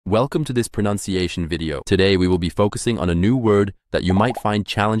Welcome to this pronunciation video. Today we will be focusing on a new word that you might find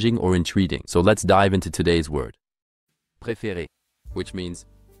challenging or intriguing. So let's dive into today's word. Préférer, which means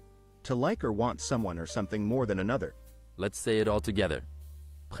to like or want someone or something more than another. Let's say it all together.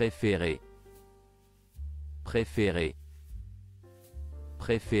 Préférer. Préférer.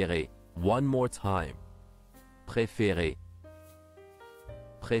 Préférer. One more time. Préférer.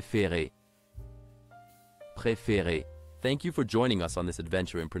 Préférer. Préférer. Thank you for joining us on this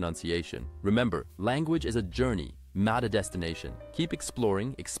adventure in pronunciation. Remember, language is a journey, not a destination. Keep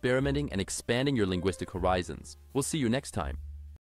exploring, experimenting, and expanding your linguistic horizons. We'll see you next time.